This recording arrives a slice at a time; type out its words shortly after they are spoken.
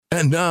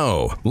And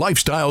now,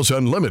 Lifestyles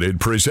Unlimited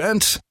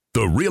presents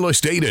the Real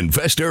Estate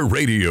Investor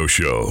Radio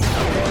Show.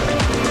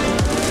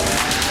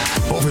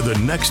 Over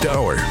the next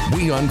hour,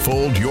 we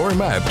unfold your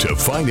map to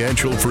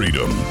financial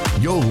freedom.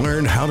 You'll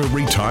learn how to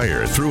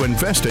retire through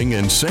investing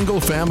in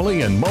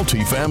single-family and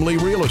multifamily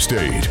real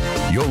estate.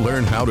 You'll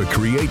learn how to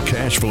create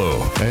cash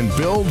flow and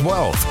build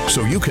wealth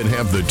so you can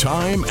have the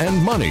time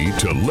and money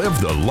to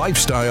live the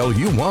lifestyle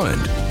you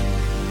want.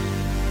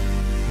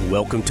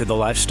 Welcome to the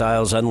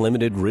Lifestyles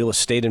Unlimited Real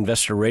Estate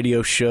Investor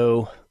Radio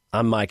Show.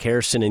 I'm Mike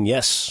Harrison, and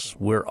yes,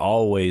 we're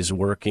always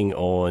working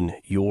on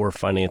your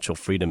financial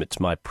freedom.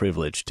 It's my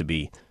privilege to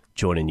be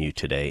joining you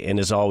today. And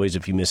as always,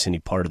 if you miss any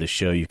part of the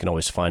show, you can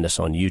always find us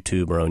on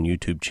YouTube, our own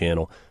YouTube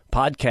channel.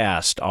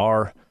 Podcast,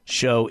 our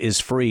show is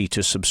free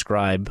to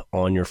subscribe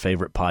on your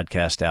favorite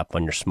podcast app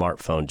on your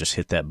smartphone. Just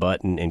hit that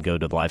button and go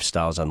to the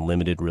Lifestyles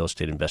Unlimited Real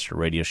Estate Investor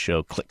Radio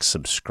Show. Click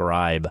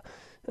subscribe,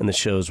 and the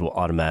shows will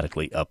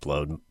automatically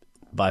upload.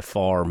 By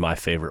far my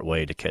favorite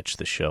way to catch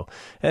the show.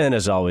 And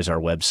as always, our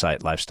website,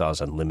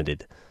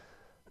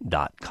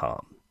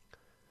 lifestylesunlimited.com.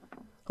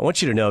 I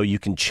want you to know you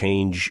can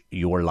change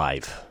your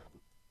life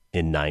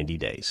in 90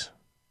 days.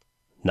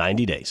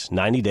 90 days.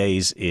 90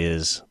 days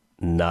is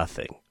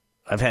nothing.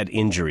 I've had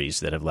injuries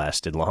that have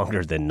lasted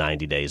longer than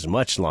 90 days,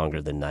 much longer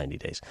than 90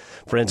 days.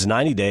 Friends,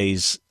 90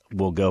 days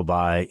will go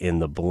by in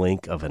the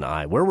blink of an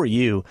eye. Where were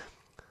you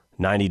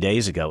 90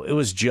 days ago? It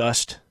was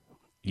just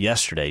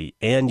yesterday,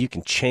 and you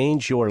can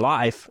change your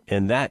life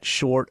in that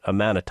short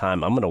amount of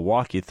time. I'm going to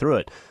walk you through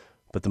it,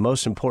 but the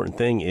most important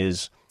thing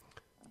is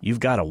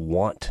you've got to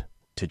want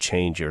to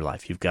change your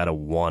life. You've got to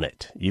want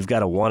it. You've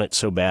got to want it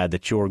so bad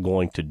that you're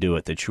going to do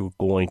it, that you're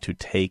going to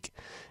take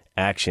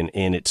action,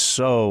 and it's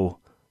so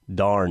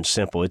darn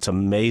simple. It's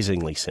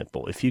amazingly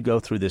simple. If you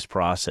go through this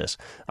process,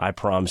 I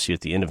promise you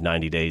at the end of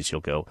 90 days, you'll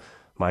go,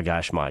 my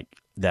gosh, Mike,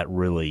 that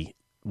really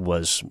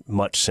was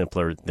much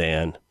simpler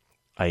than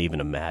I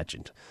even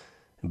imagined.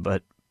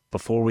 But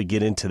before we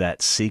get into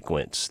that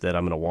sequence that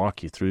I'm going to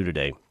walk you through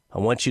today, I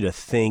want you to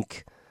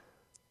think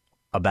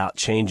about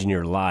changing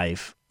your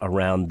life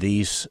around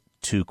these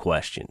two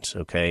questions,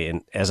 okay?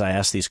 And as I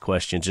ask these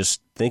questions,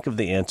 just think of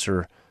the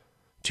answer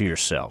to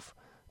yourself.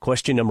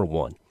 Question number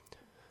one,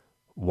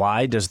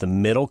 why does the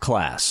middle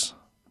class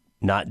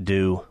not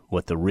do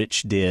what the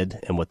rich did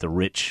and what the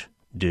rich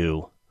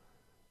do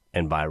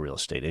and buy real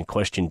estate? And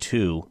question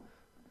two,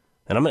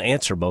 and I'm going to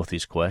answer both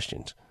these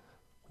questions.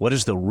 What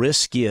is the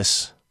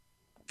riskiest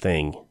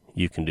thing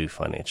you can do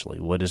financially?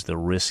 What is the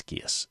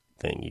riskiest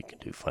thing you can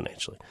do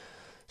financially?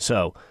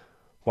 So,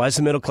 why does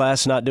the middle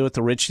class not do what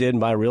the rich did and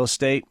buy real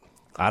estate?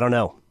 I don't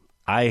know.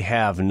 I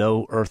have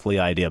no earthly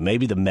idea.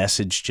 Maybe the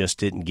message just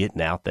didn't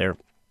get out there.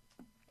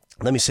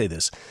 Let me say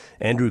this.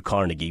 Andrew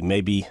Carnegie,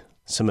 maybe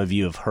some of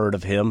you have heard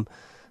of him.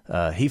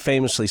 He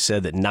famously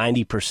said that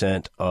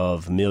 90%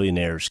 of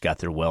millionaires got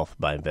their wealth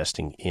by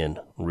investing in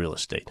real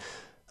estate.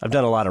 I've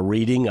done a lot of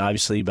reading,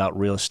 obviously, about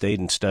real estate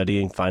and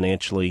studying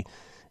financially,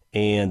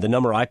 and the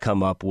number I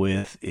come up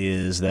with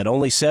is that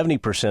only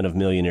 70% of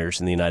millionaires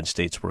in the United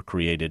States were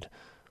created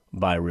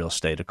by real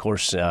estate. Of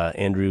course,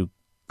 Andrew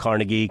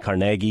Carnegie,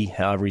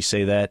 however you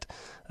say that,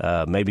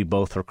 maybe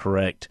both are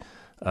correct.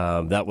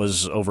 That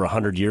was over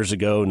 100 years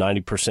ago.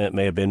 90%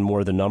 may have been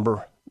more the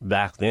number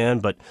back then,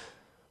 but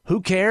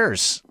who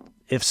cares?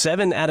 If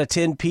 7 out of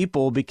 10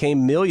 people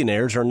became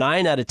millionaires or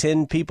 9 out of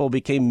 10 people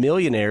became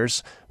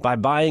millionaires by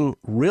buying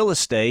real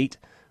estate,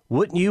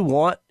 wouldn't you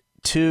want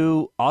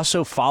to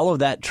also follow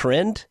that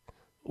trend?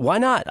 Why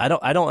not? I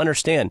don't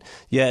understand.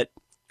 Yet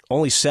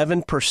only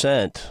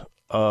 7%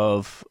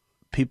 of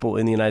people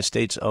in the United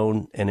States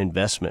own an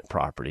investment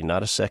property,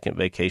 not a second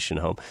vacation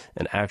home,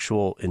 an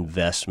actual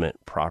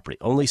investment property.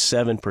 Only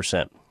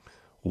 7%.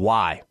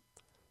 Why?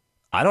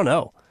 I don't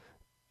know.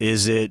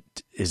 Is it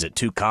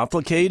too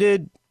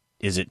complicated?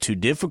 Is it too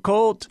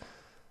difficult?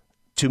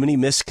 Too many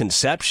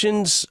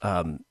misconceptions?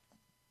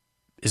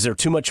 Is there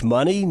too much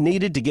money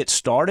needed to get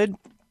started?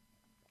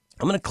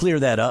 I'm going to clear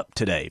that up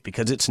today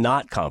because it's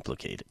not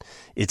complicated.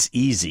 It's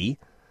easy.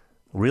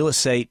 Real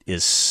estate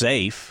is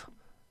safe.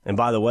 And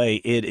by the way,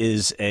 it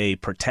is a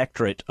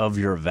protectorate of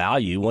your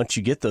value. Once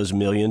you get those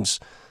millions,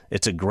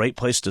 it's a great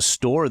place to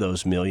store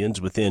those millions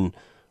within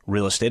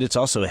real estate. It's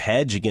also a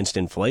hedge against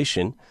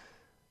inflation.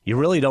 You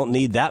really don't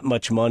need that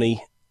much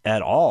money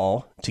at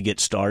all to get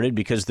started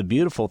because the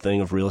beautiful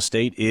thing of real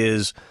estate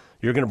is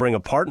you're going to bring a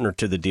partner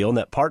to the deal, and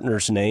that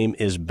partner's name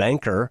is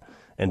Banker.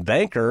 And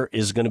Banker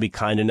is going to be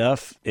kind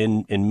enough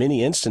in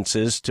many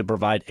instances to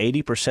provide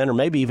 80% or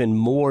maybe even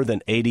more than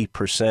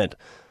 80%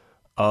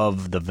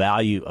 of the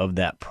value of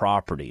that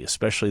property,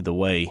 especially the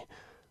way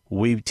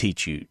we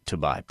teach you to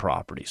buy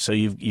property. So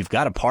you've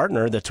got a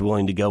partner that's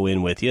willing to go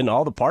in with you, and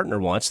all the partner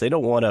wants, they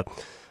don't want to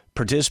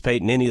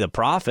participate in any of the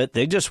profit.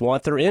 They just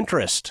want their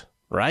interest,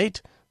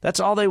 right? That's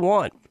all they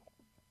want.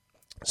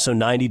 So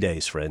 90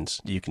 days,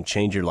 friends. You can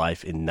change your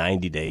life in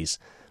 90 days,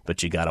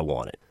 but you got to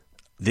want it.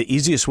 The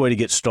easiest way to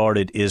get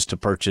started is to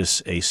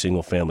purchase a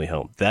single-family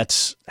home.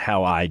 That's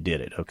how I did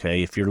it,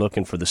 okay? If you're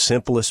looking for the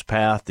simplest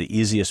path, the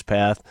easiest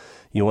path,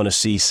 you want to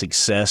see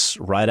success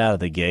right out of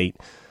the gate,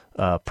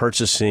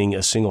 purchasing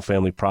a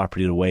single-family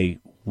property the way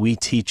we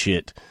teach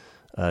it,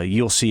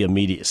 you'll see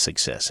immediate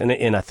success.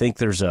 And I think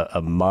there's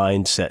a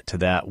mindset to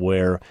that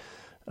where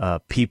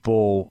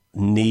people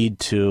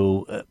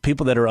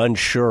that are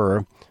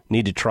unsure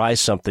need to try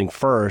something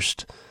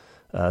first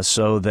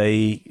so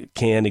they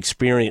can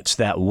experience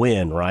that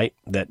win, right?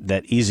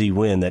 That easy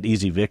win, that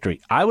easy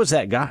victory. I was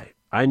that guy.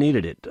 I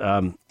needed it.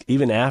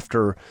 Even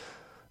after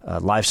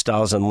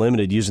Lifestyles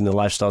Unlimited, using the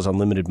Lifestyles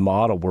Unlimited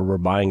model where we're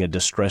buying a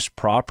distressed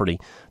property,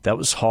 that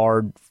was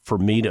hard for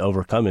me to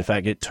overcome. In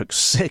fact, it took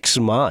 6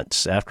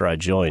 months after I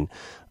joined.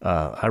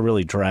 I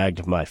really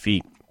dragged my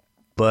feet.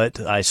 But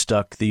I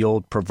stuck the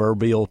old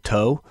proverbial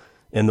toe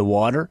in the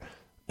water,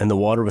 and the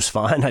water was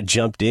fine. I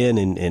jumped in,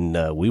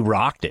 and we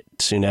rocked it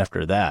soon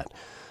after that.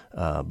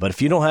 But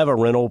if you don't have a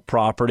rental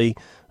property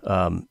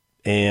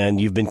and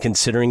you've been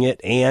considering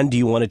it and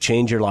you want to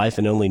change your life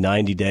in only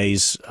 90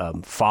 days,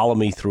 follow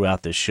me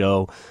throughout this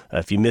show.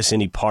 If you miss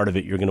any part of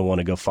it, you're going to want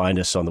to go find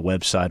us on the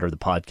website or the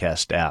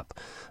podcast app.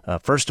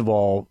 First of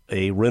all,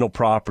 a rental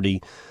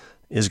property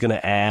is going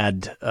to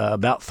add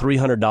about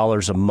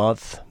 $300 a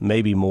month,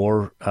 maybe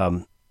more.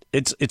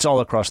 It's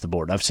all across the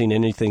board. I've seen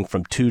anything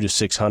from $200 to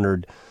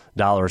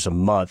 $600 a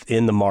month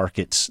in the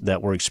markets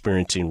that we're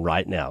experiencing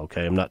right now.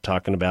 Okay, I'm not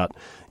talking about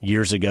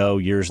years ago,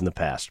 years in the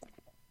past.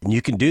 And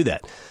you can do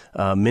that.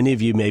 Many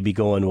of you may be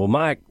going, well,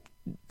 Mike,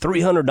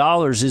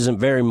 $300 isn't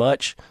very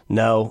much.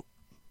 No,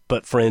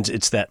 but friends,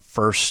 it's that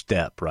first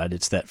step, right?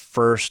 It's that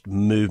first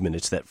movement.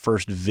 It's that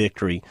first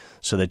victory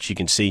so that you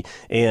can see.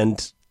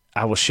 And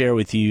I will share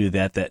with you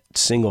that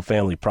single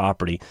family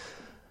property,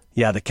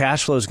 yeah, the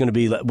cash flow is going to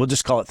be, we'll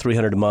just call it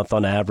 $300 a month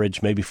on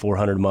average, maybe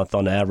 $400 a month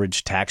on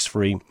average,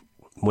 tax-free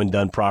when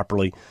done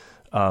properly.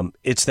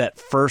 It's that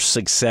first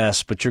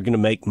success, but you're going to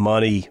make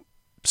money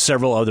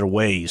several other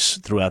ways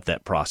throughout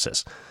that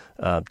process.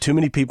 Too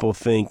many people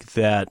think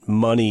that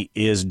money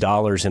is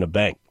dollars in a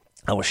bank.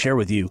 I will share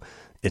with you,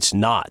 it's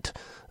not.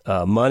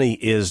 Money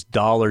is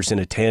dollars in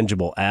a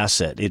tangible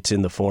asset. It's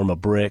in the form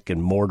of brick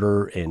and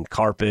mortar and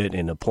carpet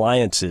and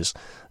appliances.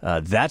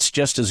 That's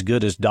just as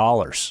good as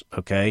dollars,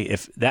 okay?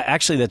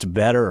 That's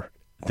better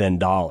than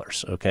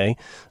dollars, okay?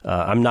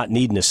 I'm not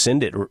needing to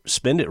spend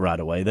it right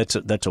away.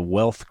 That's a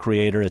wealth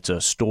creator. It's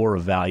a store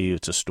of value.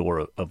 It's a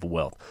store of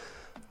wealth.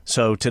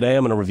 So today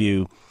I'm going to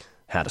review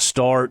how to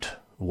start,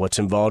 what's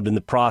involved in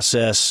the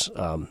process,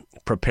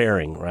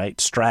 preparing, right?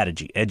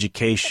 Strategy,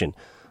 education,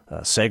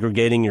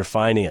 segregating your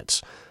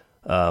finance,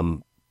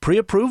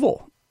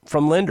 pre-approval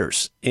from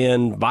lenders.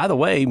 And by the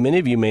way, many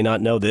of you may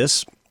not know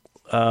this.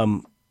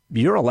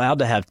 You're allowed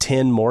to have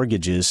 10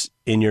 mortgages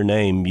in your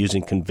name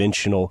using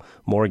conventional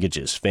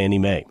mortgages, Fannie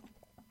Mae.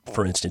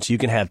 For instance, you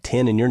can have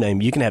 10 in your name.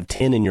 You can have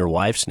 10 in your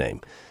wife's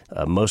name.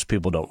 Most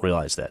people don't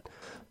realize that.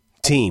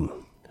 Team.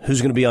 Who's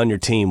going to be on your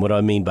team? What do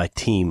I mean by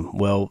team?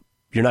 Well,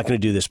 you're not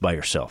going to do this by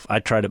yourself. I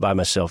tried it by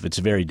myself. It's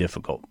very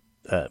difficult.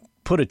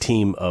 Put a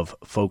team of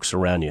folks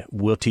around you.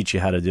 We'll teach you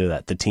how to do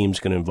that. The team's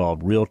going to involve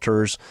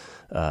realtors,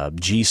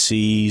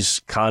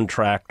 GCs,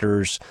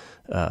 contractors,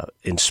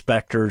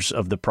 inspectors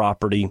of the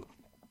property.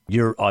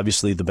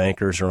 Obviously the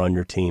bankers are on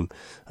your team.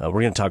 We're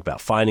going to talk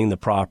about finding the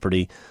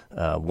property,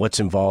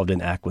 what's involved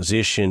in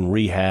acquisition,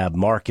 rehab,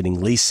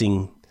 marketing,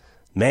 leasing,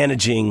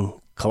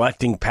 managing,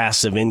 collecting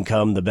passive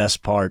income, the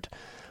best part,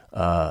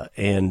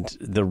 and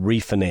the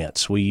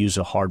refinance. We use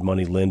a hard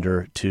money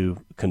lender to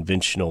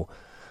conventional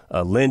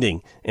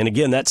lending. And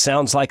again, that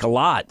sounds like a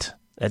lot.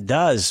 It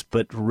does,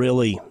 but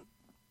really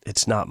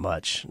it's not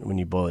much when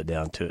you boil it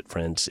down to it,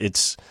 friends.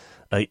 It's,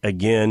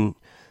 again,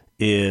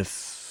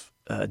 if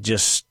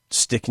just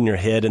sticking your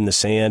head in the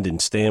sand and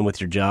staying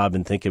with your job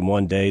and thinking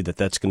one day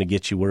that's going to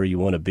get you where you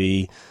want to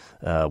be,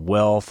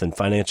 wealth and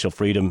financial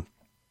freedom,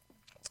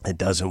 it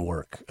doesn't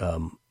work.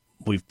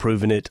 We've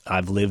proven it.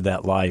 I've lived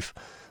that life.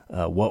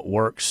 What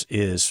works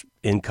is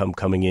income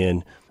coming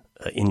in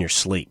your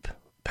sleep,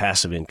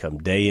 passive income,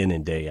 day in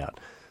and day out.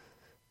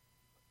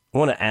 I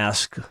want to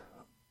ask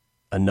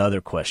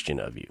another question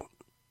of you.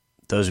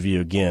 Those of you,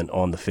 again,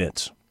 on the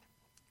fence.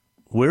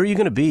 Where are you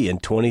going to be in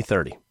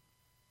 2030?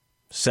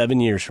 7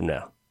 years from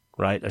now,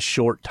 right? A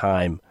short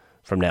time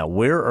from now.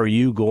 Where are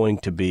you going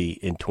to be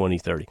in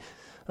 2030?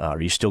 Are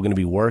you still going to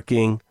be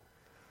working,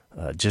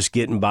 just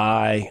getting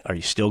by? Are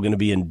you still going to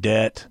be in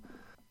debt?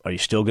 Are you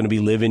still going to be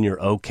living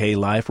your okay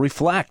life?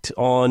 Reflect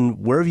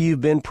on where you've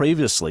been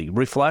previously.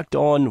 Reflect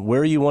on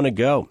where you want to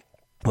go.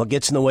 What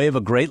gets in the way of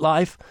a great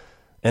life?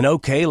 An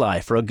okay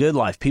life or a good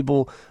life.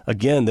 People,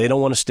 again, they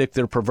don't want to stick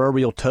their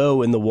proverbial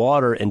toe in the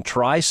water and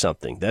try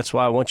something. That's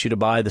why I want you to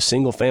buy the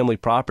single family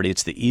property.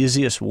 It's the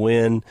easiest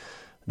win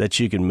that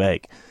you can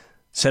make.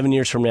 7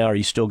 years from now, are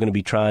you still going to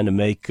be trying to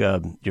make your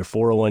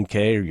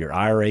 401k or your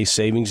IRA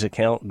savings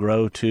account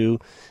grow too?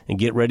 And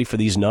get ready for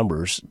these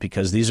numbers,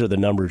 because these are the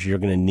numbers you're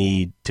going to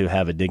need to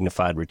have a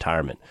dignified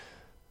retirement.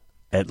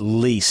 At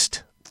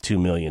least $2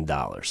 million.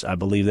 I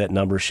believe that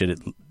number should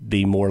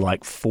be more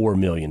like $4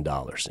 million.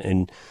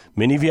 And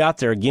many of you out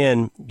there,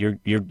 again,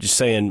 you're just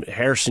saying,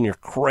 Harrison, you're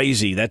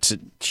crazy. That's a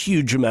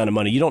huge amount of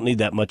money. You don't need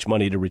that much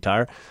money to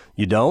retire.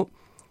 You don't?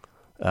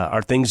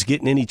 Are things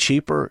getting any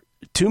cheaper?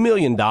 $2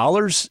 million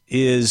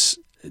is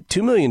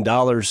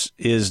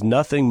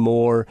nothing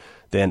more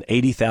than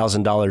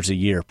 $80,000 a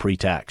year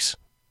pre-tax.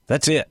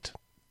 That's it.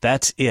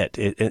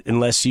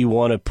 Unless you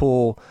want to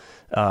pull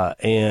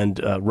and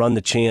run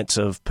the chance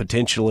of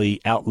potentially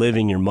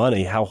outliving your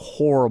money. How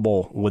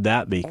horrible would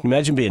that be? Can you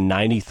imagine being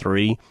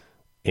 93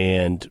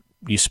 and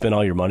you spend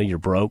all your money, you're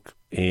broke,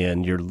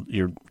 and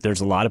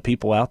there's a lot of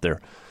people out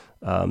there.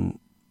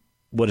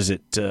 What is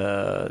it?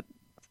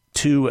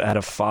 2 out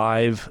of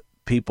 5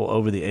 people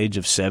over the age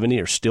of 70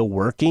 are still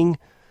working,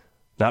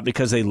 not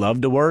because they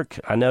love to work.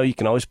 I know you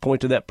can always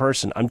point to that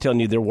person. I'm telling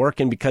you, they're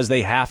working because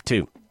they have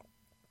to.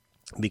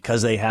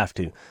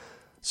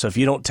 So if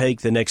you don't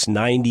take the next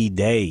 90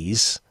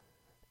 days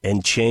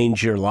and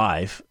change your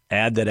life,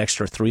 add that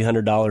extra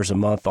 $300 a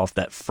month off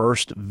that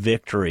first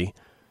victory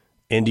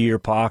into your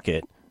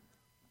pocket,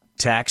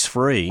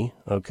 tax-free,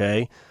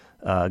 okay,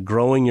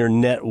 growing your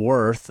net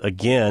worth,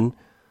 again,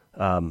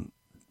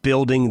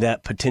 building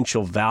that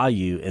potential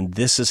value, and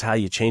this is how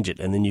you change it,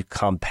 and then you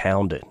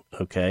compound it,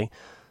 okay?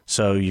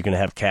 So you're going to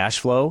have cash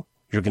flow.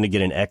 You're going to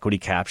get an equity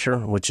capture,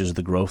 which is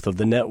the growth of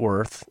the net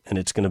worth, and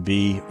it's not going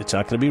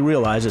to be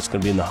realized, it's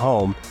going to be in the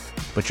home,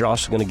 but you're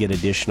also going to get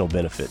additional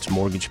benefits,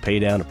 mortgage pay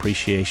down,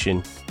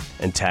 appreciation,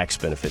 and tax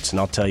benefits. And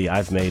I'll tell you,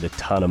 I've made a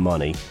ton of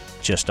money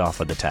just off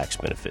of the tax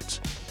benefits.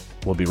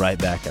 We'll be right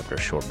back after a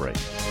short break.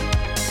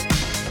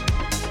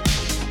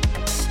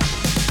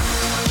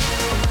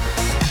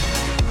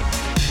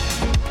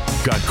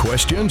 Got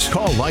questions?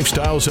 Call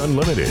Lifestyles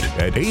Unlimited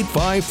at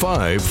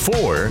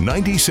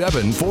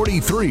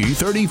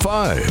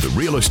 855-497-4335. The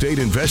Real Estate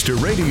Investor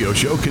Radio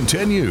Show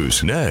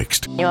continues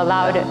next. You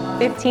allowed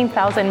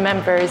 15,000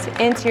 members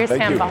into your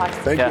sandbox.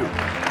 Thank you.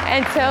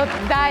 And so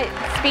that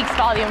speaks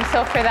volumes.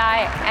 So for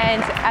that,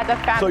 and as a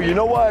family. So you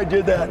know why I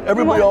did that?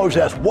 Everybody always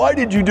asks, why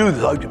did you do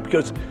this?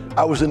 Because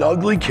I was an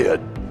ugly kid.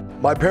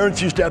 My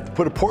parents used to have to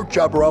put a pork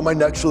chop around my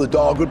neck so the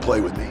dog would play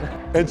with me.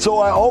 And so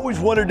I always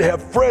wanted to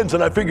have friends,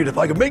 and I figured if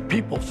I could make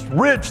people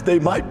rich, they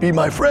might be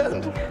my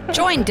friend.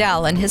 Join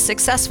Del and his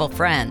successful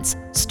friends.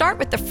 Start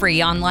with the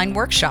free online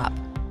workshop.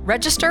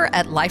 Register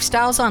at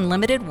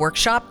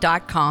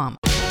lifestylesunlimitedworkshop.com.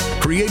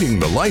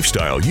 Creating the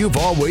lifestyle you've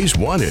always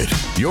wanted.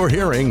 You're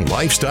hearing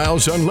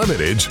Lifestyles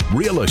Unlimited's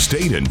Real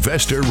Estate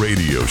Investor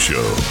Radio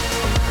Show.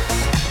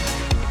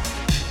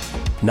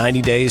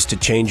 90 days to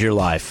change your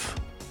life.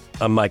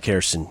 I'm Mike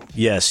Harrison.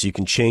 Yes, you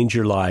can change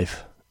your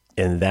life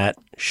in that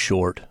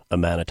short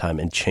amount of time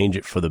and change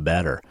it for the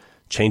better.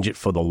 Change it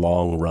for the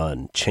long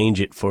run. Change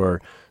it for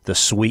the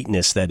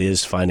sweetness that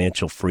is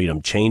financial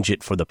freedom. Change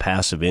it for the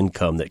passive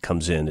income that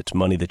comes in. It's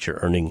money that you're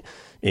earning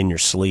in your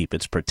sleep.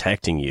 It's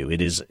protecting you. It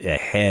is a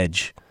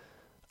hedge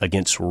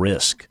against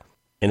risk.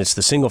 And it's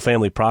the single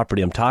family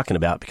property I'm talking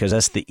about because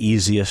that's the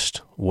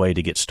easiest way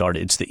to get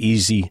started. It's the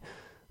easy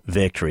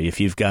victory. If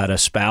you've got a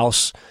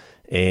spouse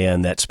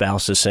and that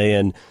spouse is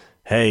saying,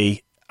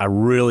 hey, I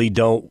really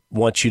don't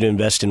want you to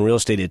invest in real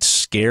estate. It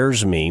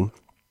scares me.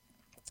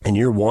 And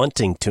you're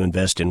wanting to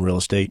invest in real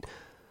estate.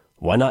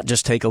 Why not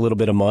just take a little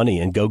bit of money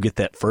and go get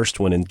that first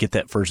one and get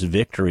that first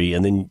victory?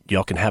 And then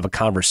y'all can have a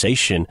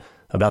conversation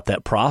about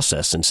that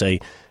process and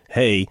say,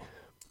 hey,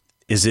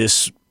 is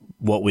this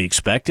what we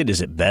expected?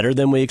 Is it better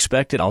than we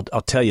expected? I'll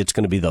tell you it's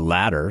going to be the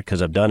latter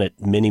because I've done it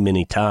many,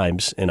 many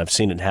times and I've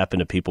seen it happen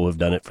to people who have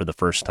done it for the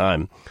first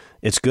time.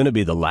 It's going to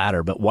be the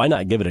latter, but why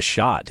not give it a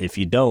shot? If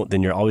you don't,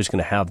 then you're always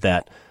going to have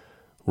that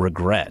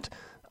regret.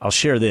 I'll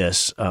share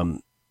this.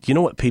 You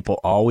know what people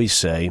always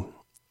say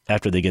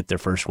after they get their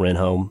first rent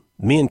home,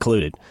 me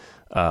included,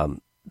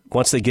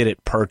 once they get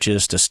it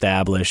purchased,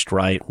 established,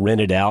 right,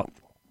 rented out,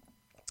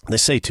 they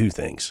say two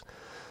things.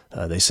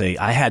 They say,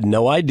 I had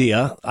no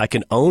idea I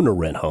can own a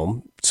rent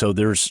home. So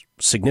there's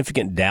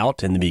significant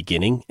doubt in the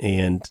beginning,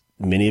 and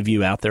many of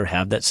you out there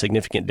have that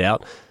significant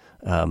doubt.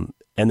 And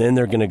then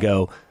they're going to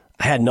go,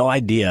 I had no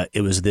idea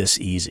it was this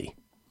easy.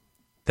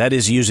 That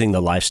is using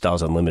the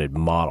Lifestyles Unlimited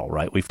model,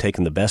 right? We've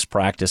taken the best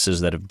practices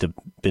that have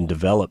been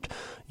developed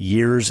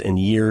years and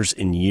years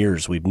and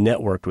years. We've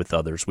networked with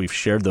others. We've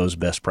shared those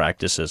best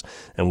practices,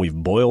 and we've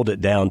boiled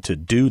it down to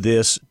do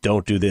this,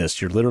 don't do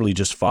this. You're literally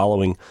just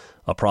following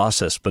a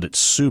process, but it's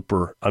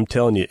super. I'm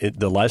telling you,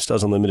 the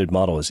Lifestyles Unlimited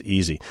model is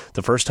easy.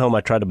 The first home I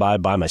tried to buy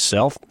by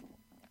myself,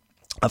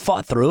 I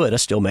fought through it. I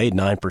still made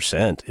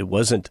 9%. It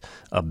wasn't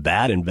a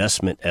bad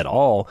investment at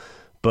all,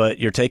 but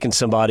you're taking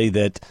somebody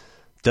that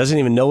doesn't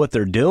even know what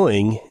they're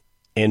doing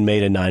and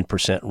made a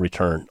 9%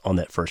 return on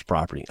that first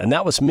property. And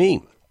that was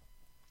me.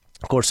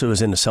 Of course, it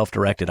was in a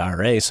self-directed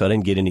IRA, so I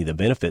didn't get any of the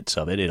benefits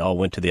of it. It all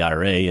went to the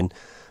IRA. And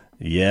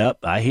yep,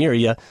 I hear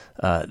you.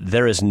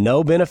 There is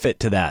no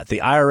benefit to that.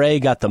 The IRA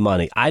got the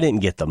money. I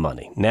didn't get the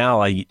money.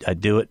 Now I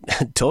do it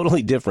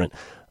totally different.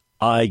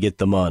 I get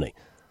the money.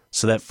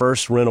 So that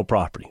first rental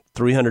property,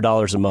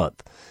 $300 a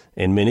month.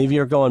 And many of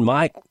you are going,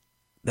 Mike,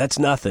 that's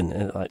nothing.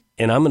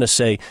 And I'm going to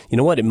say, you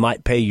know what? It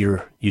might pay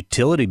your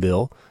utility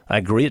bill. I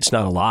agree it's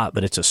not a lot,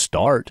 but it's a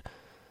start.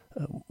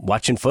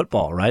 Watching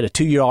football, right? A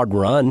 2-yard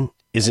run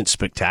isn't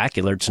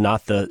spectacular. It's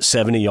not the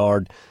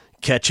 70-yard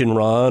catch and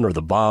run or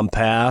the bomb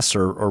pass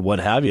or what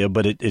have you,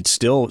 but it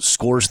still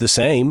scores the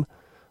same,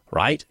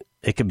 right?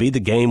 It could be the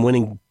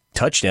game-winning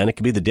touchdown. It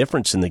could be the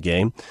difference in the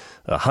game.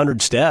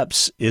 100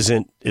 steps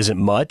isn't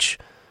much,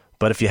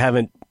 but if you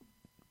haven't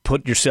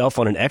put yourself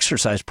on an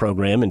exercise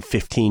program in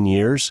 15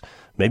 years,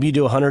 maybe you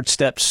do 100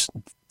 steps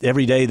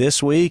every day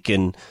this week,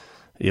 and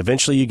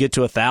eventually you get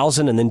to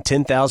 1,000 and then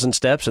 10,000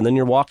 steps, and then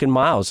you're walking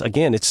miles.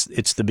 Again,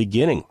 it's the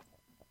beginning.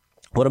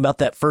 What about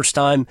that first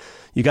time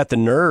you got the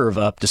nerve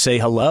up to say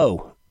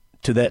hello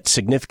to that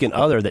significant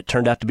other that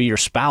turned out to be your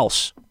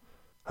spouse?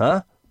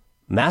 Huh?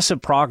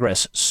 Massive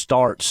progress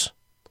starts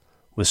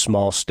with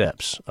small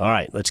steps. All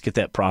right, let's get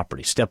that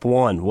property. Step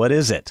 1, what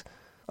is it?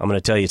 I'm going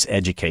to tell you it's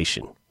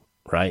education,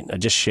 right? I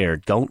just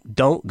shared.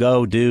 Don't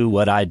go do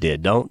what I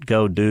did. Don't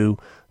go do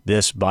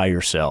this by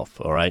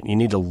yourself, all right? You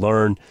need to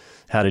learn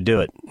how to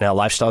do it. Now,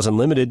 Lifestyles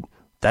Unlimited,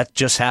 that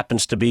just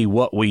happens to be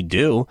what we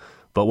do.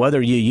 But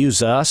whether you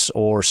use us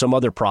or some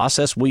other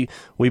process, we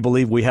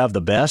believe we have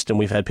the best, and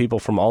we've had people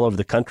from all over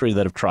the country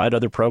that have tried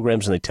other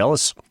programs, and they tell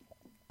us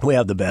we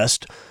have the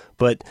best.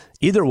 But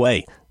either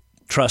way,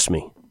 trust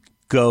me,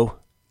 go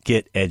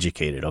get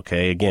educated,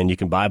 okay? Again, you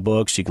can buy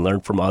books, you can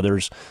learn from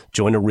others,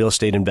 join a real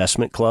estate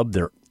investment club.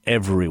 They're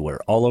everywhere,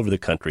 all over the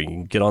country. You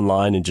can get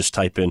online and just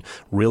type in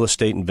Real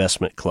Estate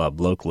Investment Club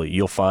locally.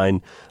 You'll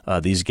find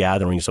these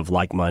gatherings of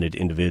like-minded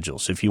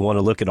individuals. If you want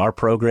to look at our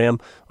program's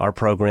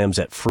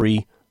at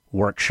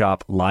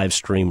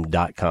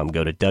freeworkshoplivestream.com.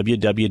 Go to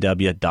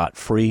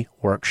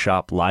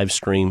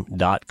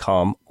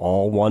www.freeworkshoplivestream.com,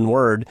 all one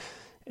word,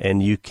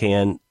 and you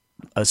can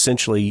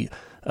essentially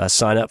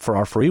sign up for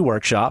our free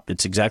workshop.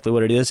 It's exactly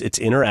what it is. It's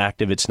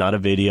interactive. It's not a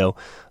video.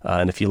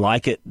 And if you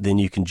like it, then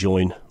you can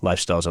join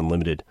Lifestyles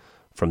Unlimited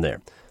from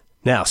there.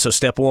 Now, so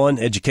step 1,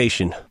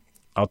 education.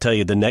 I'll tell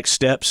you the next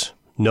steps,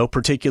 no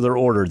particular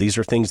order. These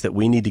are things that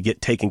we need to get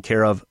taken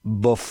care of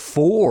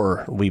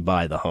before we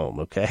buy the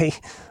home, okay?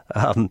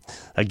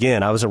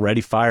 Again, I was a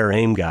ready, fire,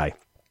 aim guy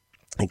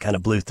and kind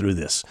of blew through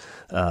this.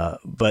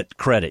 But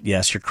credit,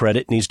 yes, your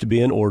credit needs to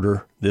be in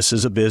order. This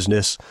is a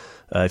business.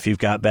 If you've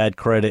got bad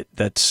credit,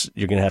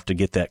 you're going to have to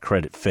get that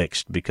credit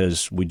fixed,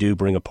 because we do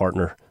bring a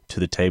partner to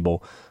the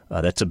table.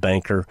 That's a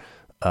banker.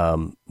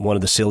 One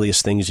of the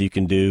silliest things you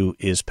can do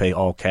is pay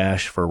all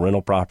cash for a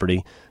rental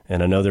property.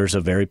 And I know there's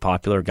a very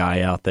popular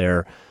guy out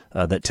there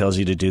that tells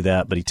you to do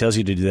that, but he tells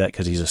you to do that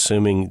because he's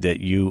assuming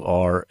that you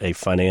are a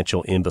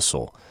financial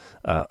imbecile.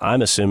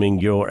 I'm assuming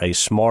you're a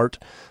smart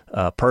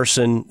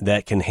person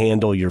that can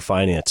handle your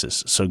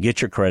finances. So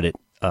get your credit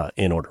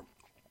in order.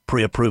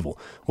 Pre-approval.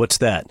 What's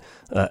that?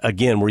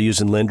 Again, we're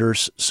using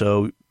lenders.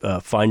 So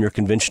find your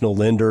conventional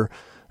lender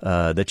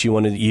that you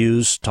want to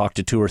use, talk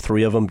to 2 or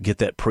 3 of them, get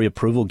that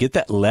pre-approval, get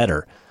that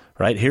letter,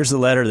 right? Here's the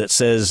letter that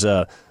says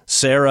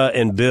Sarah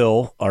and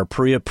Bill are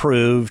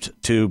pre-approved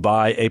to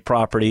buy a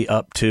property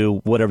up to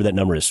whatever that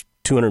number is,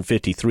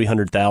 $250,000,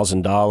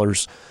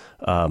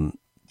 $300,000.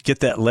 Get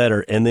that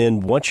letter, and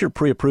then once you're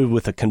pre-approved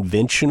with a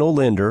conventional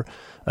lender,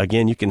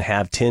 again, you can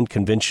have 10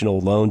 conventional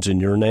loans in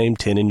your name,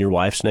 10 in your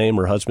wife's name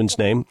or husband's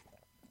name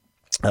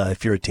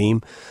if you're a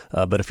team.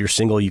 But if you're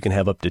single, you can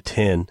have up to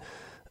 10.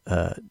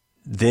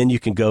 Then you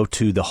can go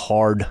to the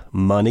hard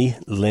money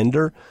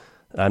lender.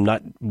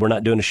 We're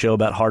not doing a show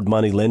about hard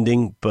money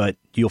lending, but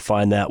you'll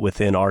find that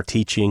within our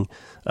teaching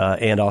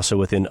and also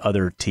within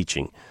other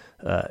teaching.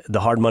 The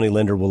hard money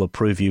lender will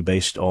approve you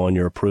based on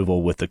your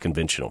approval with the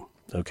conventional.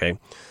 Okay.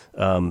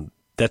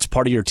 That's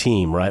part of your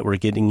team, right? We're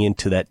getting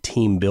into that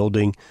team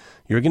building.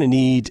 You're going to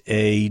need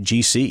a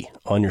GC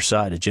on your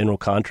side, a general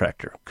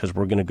contractor, because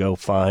we're going to go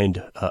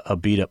find a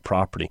beat-up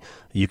property.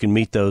 You can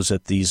meet those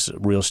at these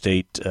real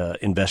estate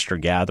investor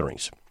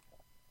gatherings.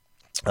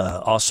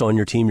 Also on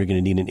your team, you're going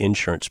to need an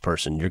insurance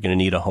person. You're going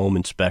to need a home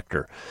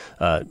inspector.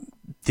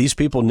 These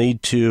people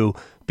need to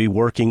be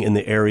working in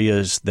the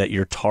areas that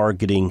you're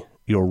targeting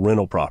your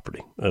rental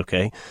property,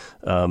 okay?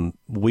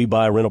 We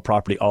buy rental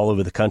property all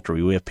over the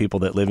country. We have people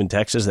that live in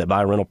Texas that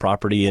buy rental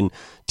property in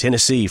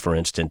Tennessee, for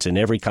instance, and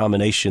every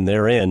combination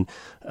they're in,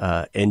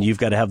 and you've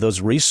got to have those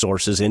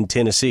resources in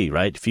Tennessee,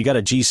 right? If you got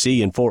a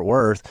GC in Fort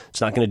Worth, it's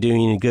not going to do you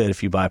any good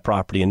if you buy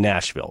property in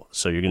Nashville,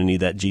 so you're going to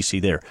need that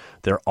GC there.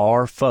 There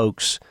are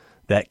folks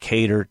that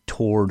cater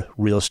toward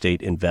real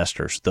estate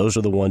investors. Those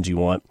are the ones you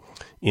want.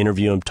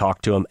 Interview them,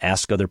 talk to them,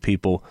 ask other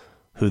people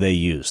who they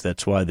use.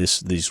 That's why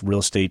these real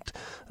estate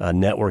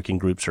networking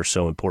groups are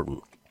so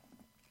important.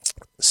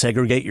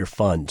 Segregate your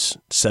funds.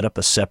 Set up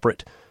a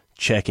separate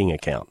checking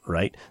account,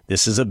 right?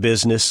 This is a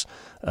business.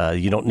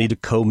 You don't need to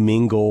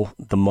commingle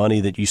the money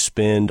that you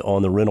spend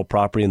on the rental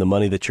property and the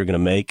money that you're going to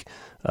make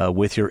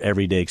with your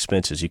everyday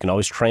expenses. You can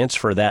always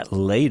transfer that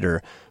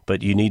later,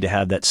 but you need to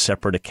have that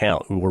separate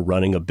account. We're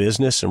running a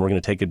business, and we're going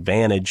to take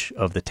advantage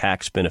of the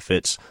tax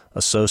benefits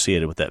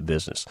associated with that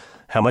business.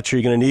 How much are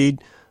you going to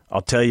need?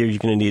 I'll tell you, you're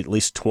going to need at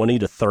least $20,000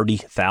 to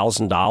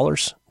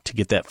 $30,000 to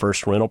get that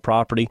first rental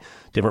property.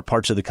 Different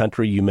parts of the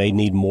country, you may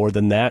need more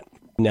than that.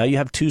 Now you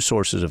have 2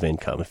 sources of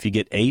income. If you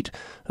get 8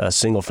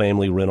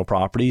 single-family rental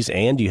properties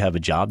and you have a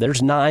job,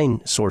 there's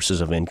 9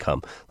 sources of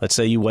income. Let's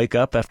say you wake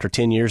up after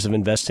 10 years of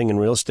investing in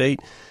real estate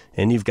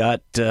and you've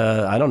got,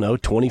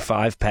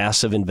 25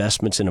 passive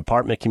investments in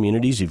apartment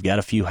communities. You've got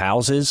a few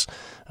houses.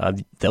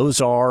 Those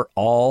are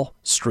all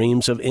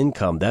streams of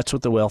income. That's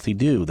what the wealthy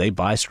do. They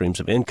buy streams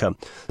of income.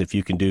 If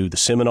you can do the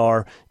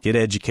seminar, get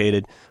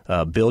educated,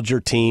 build your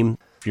team.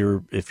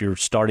 If you're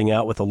starting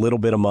out with a little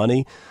bit of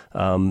money,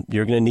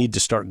 you're going to need to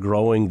start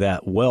growing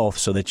that wealth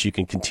so that you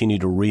can continue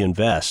to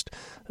reinvest.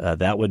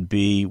 That would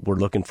be, we're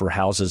looking for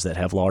houses that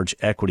have large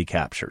equity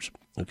captures.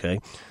 Okay,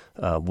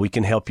 we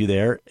can help you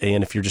there.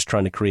 And if you're just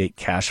trying to create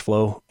cash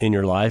flow in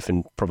your life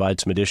and provide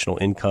some additional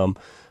income,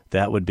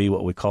 that would be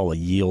what we call a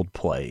yield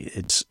play.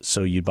 It's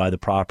so you buy the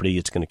property,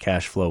 it's going to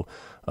cash flow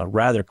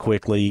rather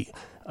quickly.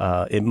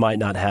 It might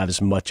not have as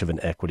much of an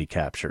equity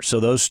capture. So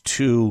those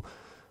two.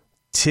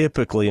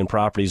 Typically in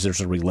properties,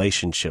 there's a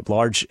relationship.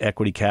 Large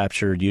equity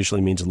capture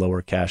usually means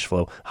lower cash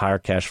flow. Higher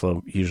cash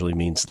flow usually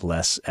means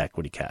less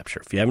equity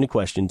capture. If you have any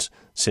questions,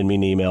 send me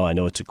an email. I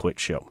know it's a quick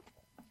show.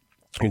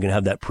 You're going to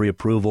have that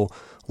pre-approval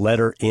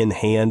letter in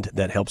hand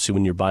that helps you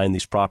when you're buying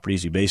these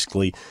properties. You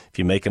basically, if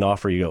you make an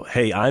offer, you go,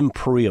 hey, I'm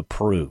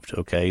pre-approved,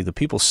 okay? The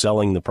people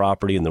selling the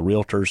property and the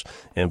realtors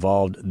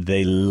involved,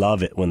 they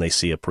love it when they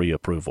see a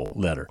pre-approval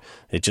letter.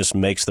 It just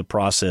makes the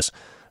process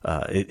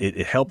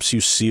it helps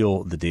you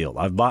seal the deal.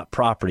 I've bought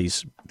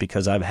properties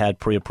because I've had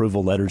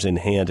pre-approval letters in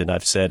hand and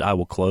I've said I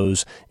will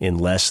close in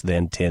less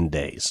than 10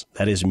 days.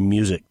 That is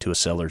music to a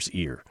seller's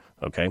ear.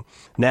 Okay.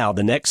 Now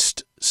the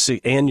next,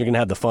 and you're going to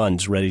have the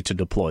funds ready to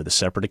deploy, the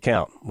separate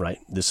account, right?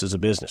 This is a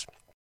business.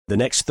 The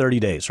next 30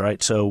 days,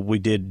 right? So we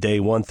did day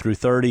 1 through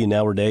 30 and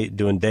now we're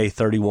doing day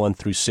 31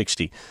 through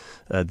 60.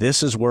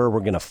 This is where we're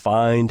going to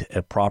find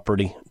a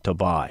property to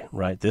buy,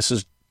 right?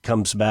 This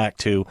comes back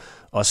to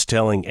us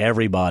telling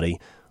everybody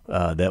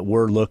that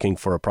we're looking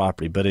for a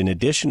property. But in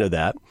addition to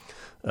that,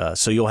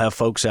 so you'll have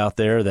folks out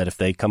there that if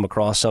they come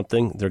across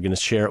something, they're going to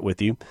share it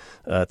with you.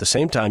 At the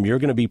same time, you're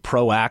going to be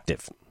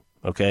proactive,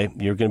 okay?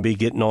 You're going to be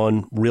getting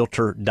on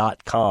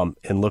Realtor.com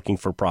and looking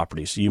for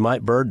properties. You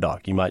might bird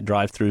dog. You might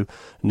drive through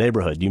a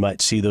neighborhood. You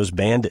might see those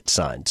bandit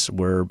signs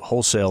where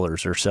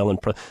wholesalers are selling,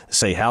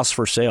 say, house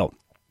for sale.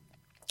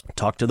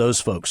 Talk to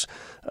those folks.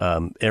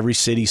 Every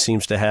city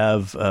seems to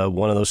have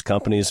one of those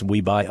companies.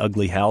 We buy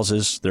ugly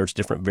houses. There's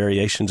different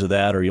variations of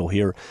that, or you'll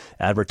hear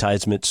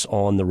advertisements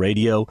on the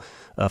radio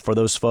for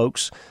those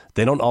folks.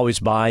 They don't always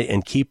buy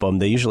and keep them.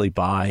 They usually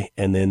buy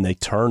and then they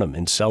turn them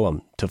and sell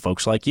them to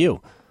folks like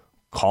you.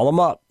 Call them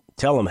up.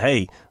 Tell them,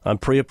 hey, I'm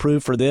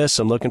pre-approved for this.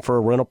 I'm looking for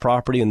a rental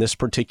property in this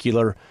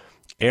particular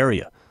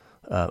area.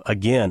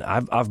 Again,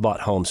 I've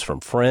bought homes from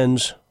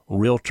friends,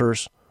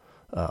 realtors,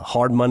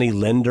 hard money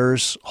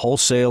lenders,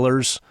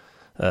 wholesalers.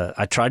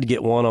 I tried to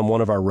get one on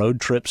one of our road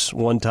trips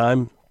one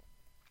time.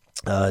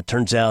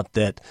 Turns out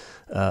that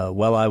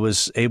while I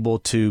was able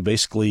to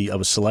I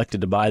was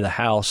selected to buy the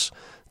house,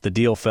 the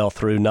deal fell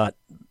through, not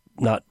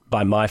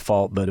by my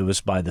fault, but it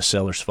was by the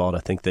seller's fault. I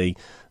think they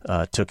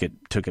took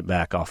it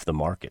back off the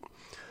market.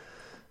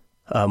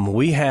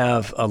 We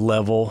have a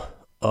level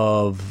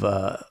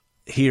of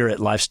here at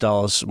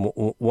Lifestyles,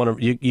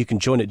 you can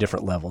join at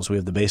different levels. We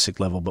have the basic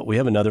level, but we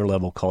have another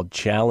level called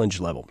challenge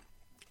level.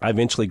 I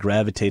eventually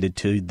gravitated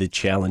to the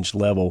challenge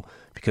level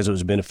because it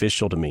was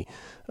beneficial to me.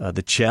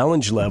 The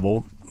challenge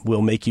level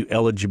will make you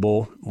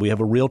eligible. We have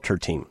a realtor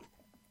team,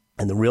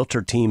 and the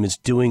realtor team is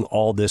doing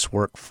all this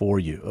work for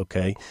you,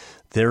 okay?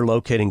 They're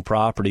locating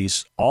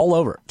properties all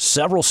over,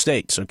 several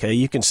states, okay?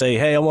 You can say,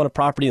 hey, I want a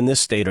property in this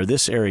state or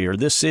this area or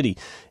this city,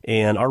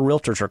 and our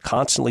realtors are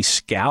constantly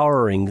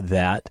scouring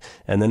that,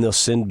 and then they'll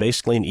send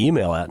basically an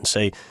email out and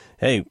say,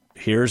 hey,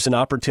 here's an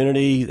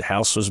opportunity. The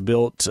house was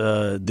built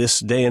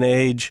this day and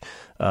age.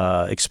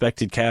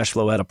 Expected cash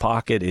flow out of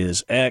pocket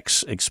is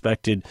X.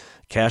 Expected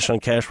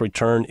cash-on-cash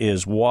return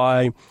is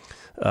Y.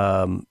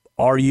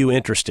 Are you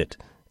interested?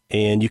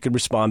 And you can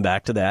respond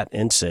back to that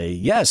and say,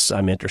 yes,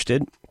 I'm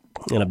interested.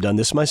 And I've done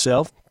this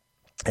myself.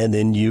 And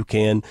then you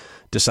can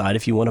decide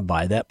if you want to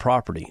buy that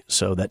property.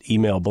 So that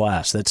email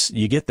blast,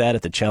 you get that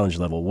at the challenge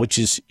level, which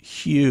is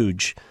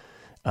huge.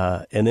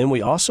 And then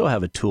we also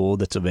have a tool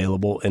that's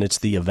available, and it's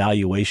the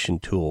evaluation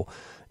tool.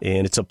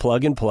 And it's a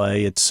plug and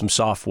play. It's some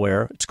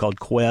software. It's called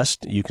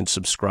Quest. You can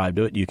subscribe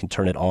to it. You can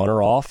turn it on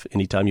or off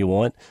anytime you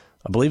want.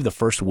 I believe the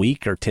first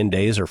week or 10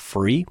 days are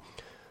free.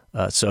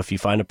 So if you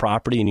find a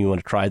property and you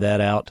want to try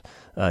that out,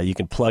 you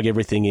can plug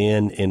everything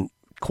in, and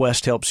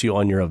Quest helps you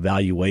on your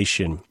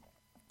evaluation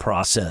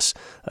process.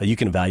 You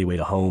can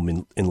evaluate a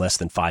home in less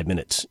than 5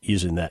 minutes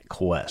using that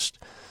Quest.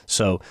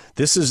 So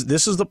this is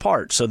the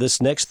part. So this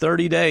next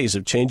 30 days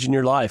of changing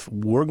your life,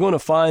 we're going to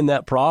find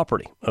that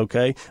property,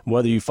 okay?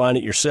 Whether you find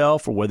it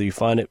yourself or whether you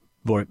find it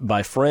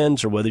by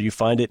friends or whether you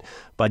find it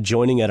by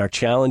joining at our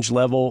challenge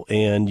level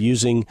and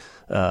utilizing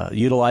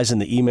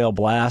the email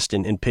blast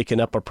and picking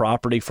up a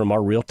property from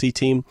our realty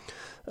team,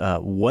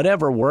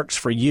 whatever works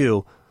for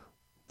you,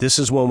 this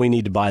is when we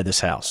need to buy this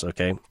house,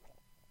 okay?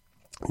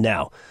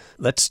 Now,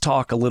 let's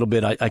talk a little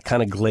bit. I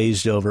kind of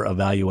glazed over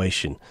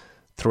evaluation.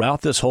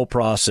 throughout this whole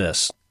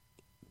process,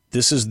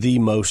 this is the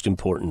most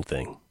important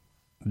thing.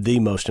 The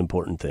most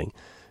important thing.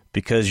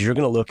 Because you're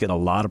going to look at a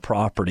lot of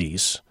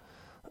properties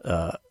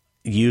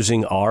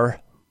using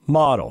our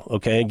model.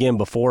 Okay, again,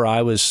 before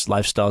I was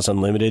Lifestyles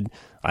Unlimited,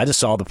 I just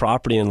saw the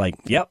property and like,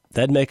 yep,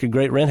 that'd make a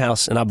great rent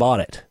house, and I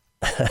bought it.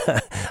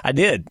 I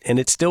did, and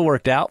it still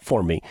worked out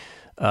for me.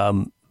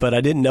 But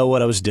I didn't know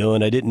what I was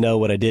doing. I didn't know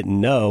what I didn't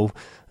know.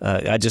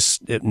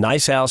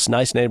 Nice house,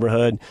 nice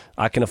neighborhood.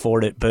 I can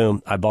afford it.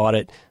 Boom, I bought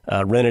it,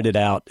 rented it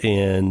out,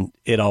 and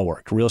it all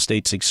worked. Real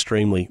estate's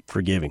extremely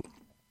forgiving.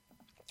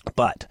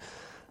 But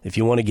if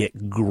you want to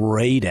get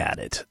great at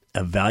it,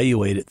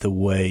 evaluate it the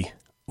way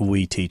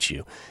we teach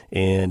you.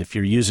 And if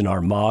you're using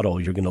our model,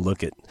 you're going to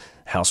look at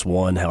house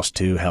 1, house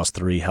 2, house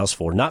 3, house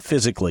 4, not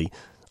physically,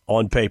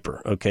 on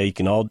paper. Okay, you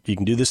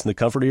can do this in the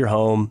comfort of your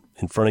home,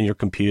 in front of your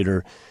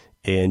computer,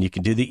 and you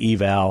can do the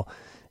eval.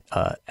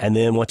 And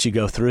then once you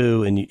go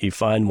through and you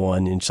find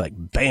one, and it's like,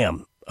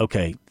 bam,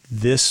 okay,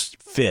 this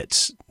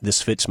fits.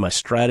 This fits my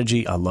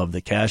strategy. I love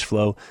the cash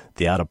flow.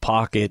 The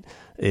out-of-pocket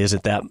is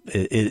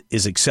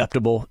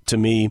acceptable to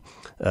me.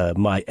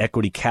 My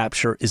equity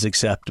capture is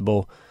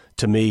acceptable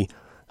to me.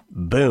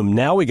 Boom.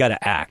 Now we got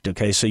to act.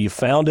 Okay. So you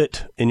found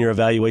it in your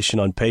evaluation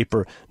on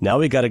paper. Now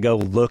we got to go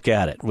look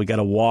at it. We got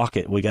to walk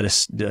it. We got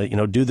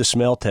to, do the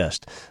smell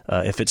test.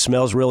 If it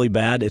smells really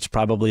bad, it's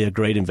probably a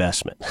great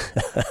investment.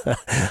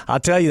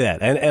 I'll tell you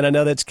that. And I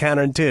know that's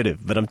counterintuitive,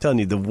 but I'm telling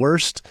you, the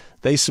worse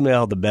they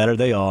smell, the better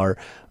they are.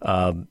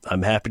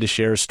 I'm happy to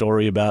share a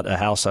story about a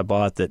house I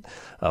bought that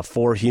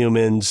 4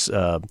 humans,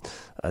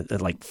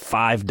 like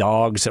 5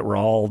 dogs that were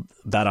all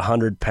about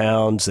 100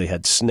 pounds. They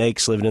had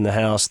snakes living in the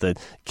house. The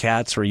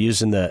cats were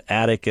using the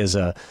attic as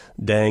a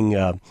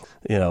dang,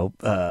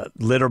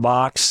 litter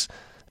box.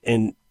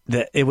 And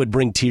it would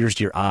bring tears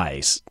to your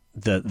eyes,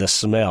 the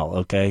smell,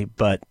 okay?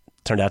 But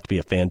turned out to be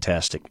a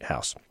fantastic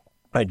house.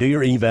 All right, do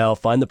your eval,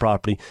 find the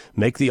property,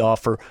 make the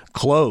offer,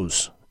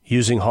 close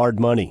using hard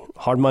money.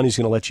 Hard money is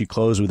going to let you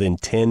close within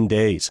 10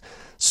 days.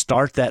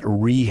 Start that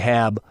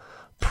rehab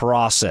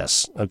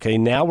process. Okay,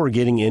 now we're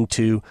getting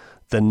into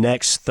the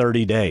next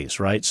 30 days,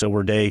 right? So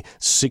we're day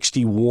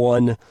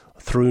 61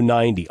 through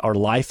 90. Our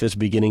life is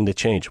beginning to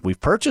change. We've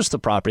purchased the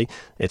property.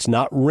 It's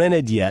not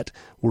rented yet.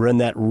 We're in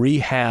that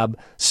rehab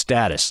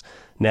status.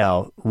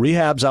 Now,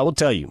 rehabs, I will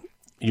tell you,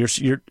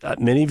 you're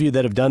many of you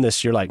that have done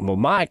this, you're like, well,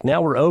 Mike,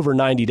 now we're over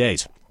 90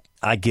 days.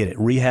 I get it.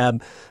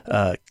 Rehab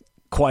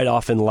quite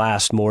often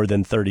lasts more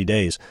than 30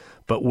 days,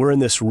 but we're in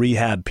this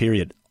rehab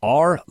period.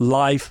 Our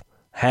life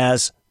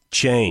has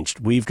changed.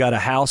 We've got a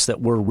house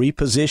that we're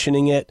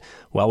repositioning it.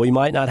 While we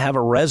might not have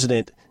a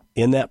resident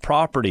in that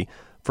property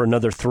for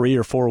another 3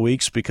 or 4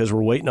 weeks because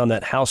we're waiting on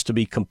that house to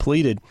be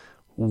completed,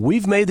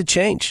 we've made the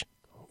change.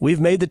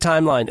 We've made the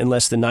timeline in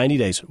less than 90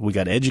 days. We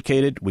got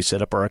educated. We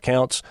set up our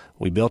accounts.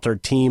 We built our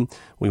team.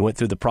 We went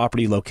through the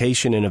property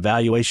location and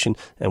evaluation,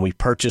 and we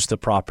purchased the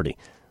property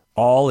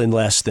all in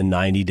less than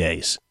 90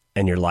 days.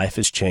 And your life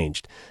has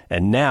changed.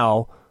 And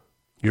now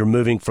you're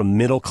moving from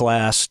middle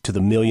class to the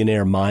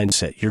millionaire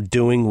mindset. You're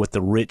doing what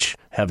the rich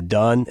have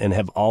done and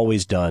have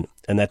always done,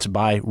 and that's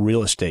buy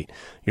real estate.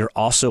 You're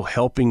also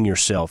helping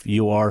yourself.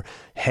 You are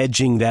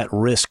hedging that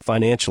risk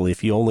financially.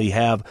 If you only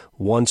have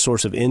one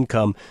source of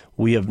income,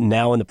 we are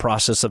now in the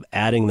process of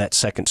adding that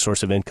second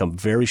source of income.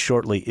 Very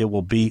shortly, it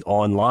will be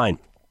online.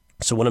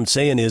 So what I'm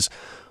saying is,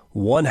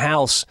 one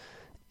house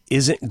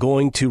isn't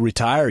going to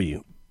retire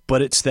you,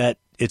 but it's that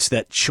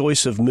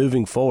choice of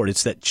moving forward.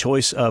 It's that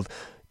choice of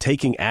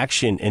taking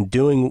action and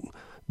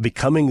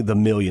becoming the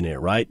millionaire,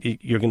 right?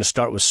 You're going to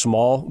start with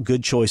small,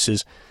 good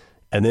choices,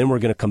 and then we're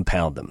going to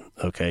compound them,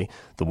 okay?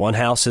 The one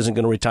house isn't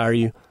going to retire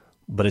you,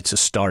 but it's a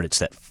start. It's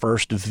that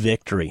first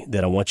victory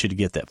that I want you to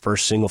get, that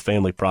first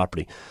single-family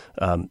property.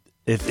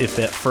 If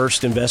that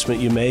first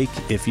investment you make,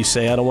 if you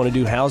say, I don't want to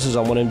do houses,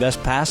 I want to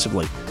invest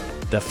passively,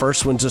 that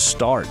first one's a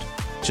start.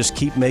 Just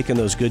keep making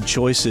those good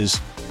choices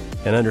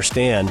and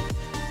understand,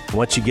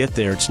 once you get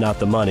there, it's not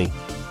the money,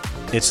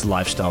 it's the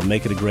lifestyle.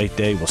 Make it a great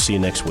day. We'll see you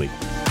next week.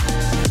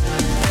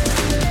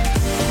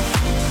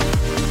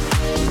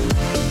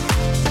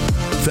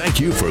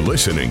 Thank you for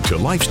listening to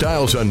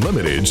Lifestyles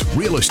Unlimited's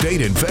Real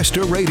Estate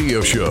Investor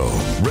Radio Show.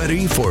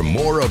 Ready for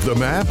more of the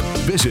map?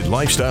 Visit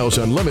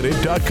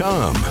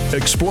lifestylesunlimited.com.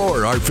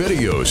 Explore our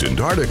videos and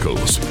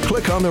articles.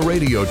 Click on the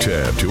radio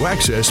tab to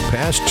access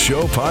past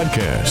show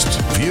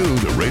podcasts. View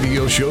the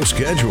radio show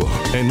schedule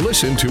and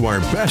listen to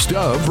our best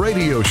of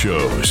radio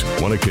shows.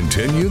 Want to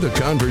continue the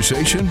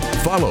conversation?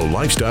 Follow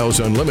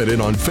Lifestyles Unlimited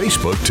on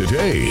Facebook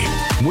today.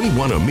 We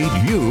want to meet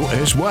you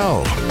as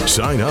well.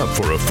 Sign up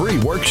for a free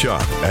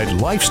workshop at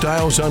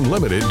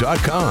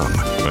lifestylesunlimited.com.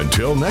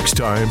 Until next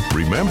time,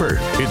 remember,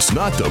 it's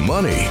not the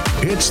money,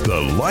 it's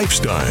the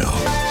lifestyle.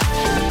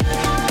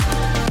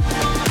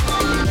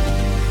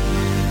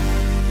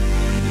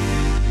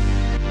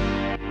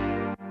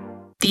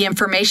 The The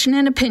information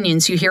and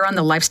opinions you hear on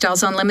the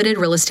Lifestyles Unlimited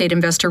Real Estate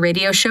Investor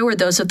Radio Show are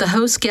those of the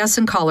hosts, guests,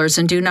 and callers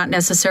and do not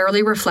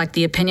necessarily reflect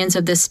the opinions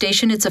of this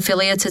station, its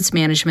affiliates, its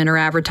management, or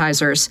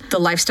advertisers. The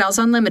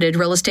Lifestyles Unlimited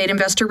Real Estate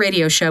Investor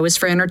Radio Show is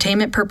for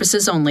entertainment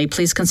purposes only.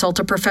 Please consult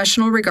a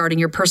professional regarding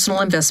your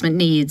personal investment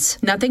needs.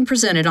 Nothing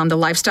presented on the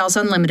Lifestyles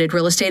Unlimited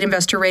Real Estate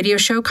Investor Radio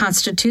Show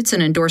constitutes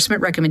an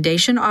endorsement,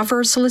 recommendation, offer,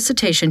 or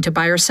solicitation to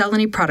buy or sell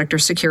any product or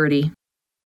security.